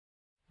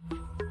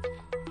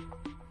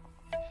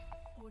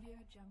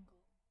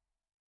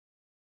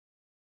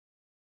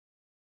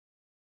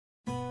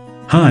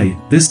Hi,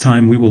 this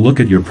time we will look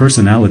at your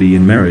personality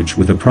in marriage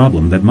with a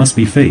problem that must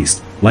be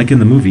faced, like in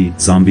the movie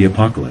Zombie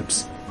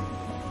Apocalypse.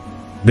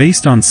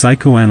 Based on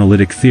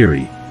psychoanalytic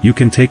theory, you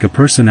can take a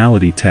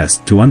personality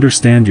test to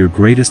understand your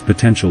greatest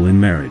potential in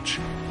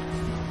marriage.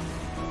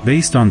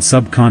 Based on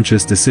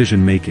subconscious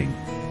decision-making.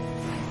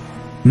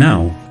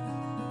 Now,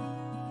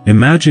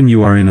 imagine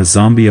you are in a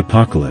zombie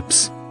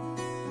apocalypse.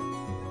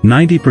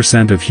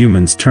 90% of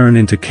humans turn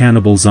into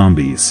cannibal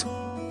zombies.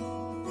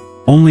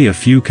 Only a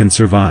few can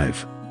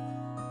survive.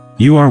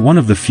 You are one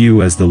of the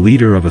few. As the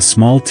leader of a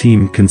small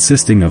team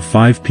consisting of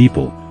 5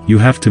 people, you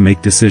have to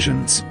make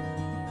decisions.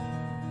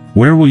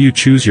 Where will you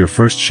choose your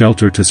first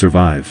shelter to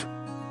survive?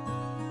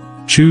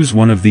 Choose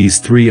one of these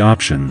 3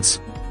 options.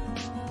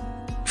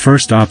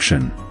 First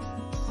option.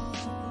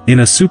 In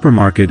a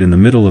supermarket in the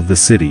middle of the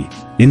city,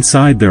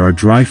 inside there are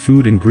dry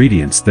food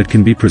ingredients that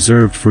can be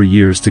preserved for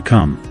years to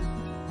come.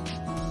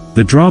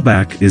 The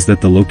drawback is that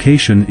the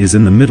location is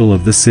in the middle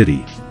of the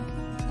city.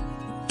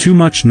 Too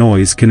much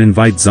noise can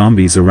invite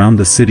zombies around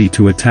the city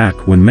to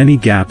attack when many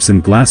gaps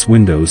and glass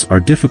windows are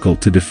difficult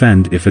to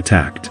defend if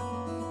attacked.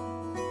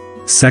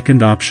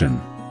 Second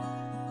option.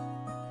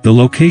 The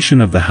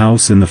location of the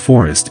house in the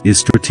forest is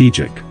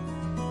strategic.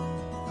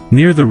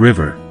 Near the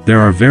river, there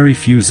are very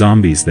few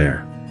zombies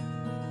there.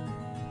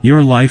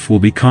 Your life will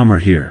be calmer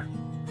here.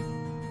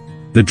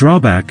 The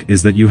drawback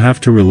is that you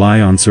have to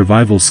rely on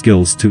survival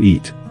skills to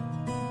eat.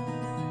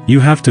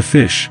 You have to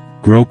fish,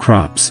 grow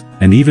crops,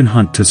 and even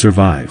hunt to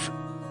survive.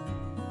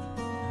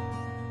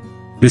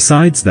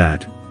 Besides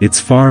that, it's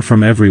far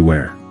from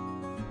everywhere.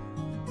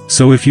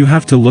 So if you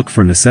have to look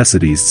for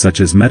necessities such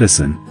as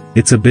medicine,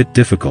 it's a bit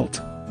difficult.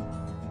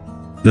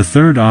 The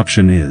third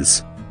option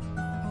is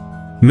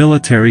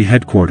military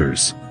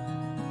headquarters.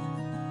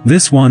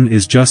 This one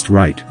is just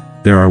right.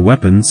 There are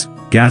weapons,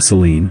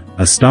 gasoline,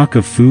 a stock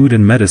of food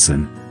and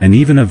medicine, and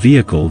even a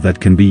vehicle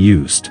that can be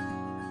used.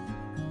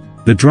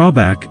 The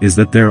drawback is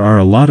that there are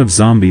a lot of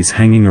zombies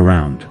hanging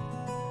around.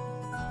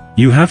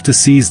 You have to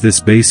seize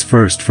this base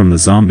first from the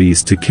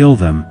zombies to kill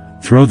them,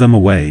 throw them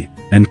away,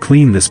 and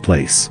clean this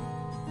place.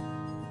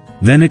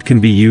 Then it can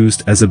be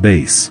used as a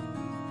base.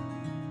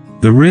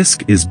 The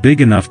risk is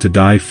big enough to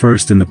die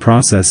first in the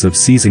process of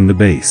seizing the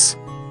base.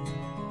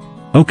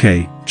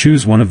 Okay,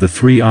 choose one of the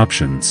 3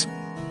 options.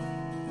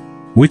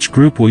 Which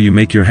group will you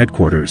make your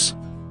headquarters?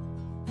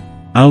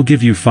 I'll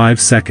give you 5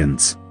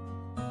 seconds.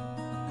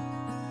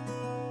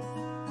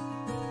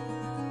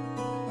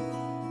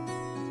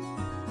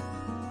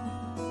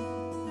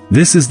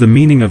 This is the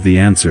meaning of the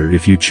answer.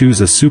 If you choose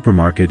a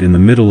supermarket in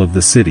the middle of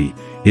the city,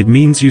 it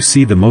means you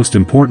see the most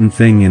important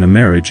thing in a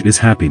marriage is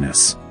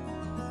happiness.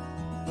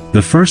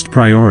 The first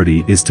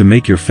priority is to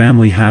make your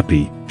family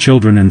happy,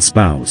 children and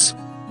spouse.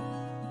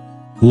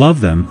 Love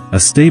them, a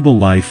stable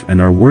life, and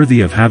are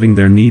worthy of having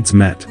their needs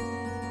met.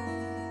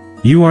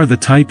 You are the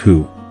type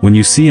who, when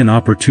you see an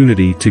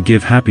opportunity to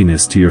give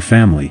happiness to your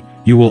family,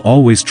 you will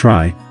always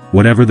try,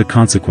 whatever the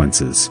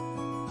consequences.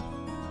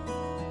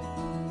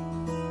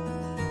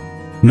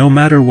 No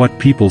matter what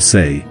people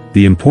say,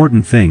 the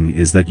important thing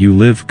is that you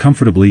live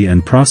comfortably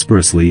and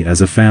prosperously as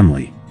a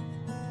family.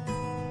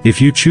 If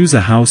you choose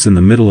a house in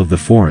the middle of the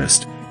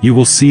forest, you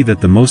will see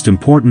that the most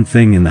important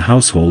thing in the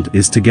household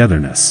is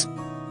togetherness.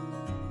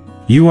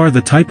 You are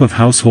the type of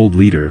household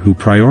leader who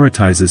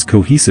prioritizes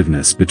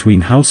cohesiveness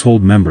between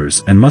household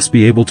members and must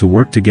be able to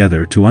work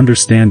together to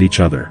understand each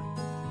other.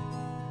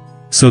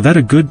 So that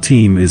a good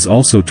team is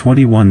also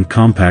 21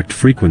 compact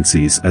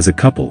frequencies as a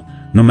couple,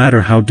 no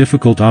matter how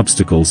difficult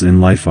obstacles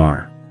in life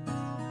are.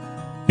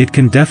 It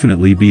can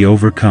definitely be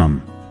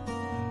overcome.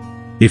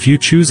 If you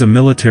choose a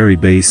military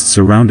base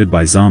surrounded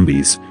by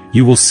zombies,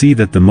 you will see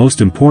that the most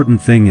important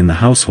thing in the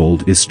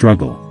household is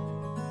struggle.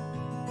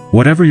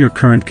 Whatever your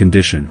current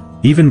condition,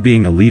 even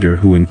being a leader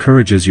who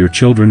encourages your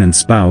children and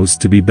spouse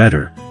to be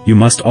better, you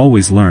must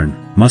always learn,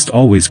 must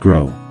always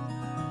grow.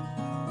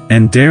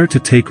 And dare to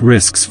take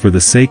risks for the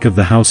sake of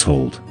the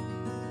household.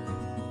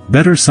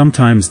 Better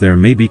sometimes there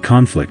may be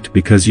conflict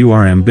because you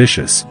are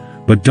ambitious,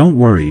 but don't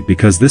worry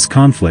because this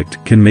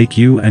conflict can make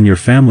you and your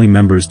family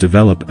members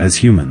develop as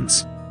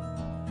humans.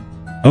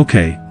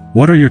 Okay,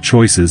 what are your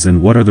choices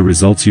and what are the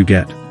results you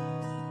get?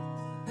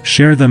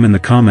 Share them in the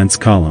comments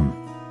column.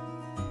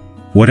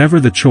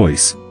 Whatever the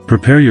choice,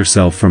 prepare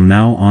yourself from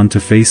now on to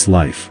face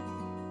life.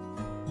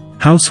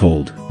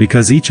 Household,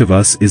 because each of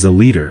us is a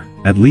leader,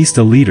 at least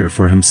a leader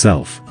for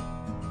himself.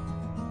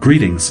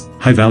 Greetings,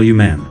 high-value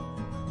man.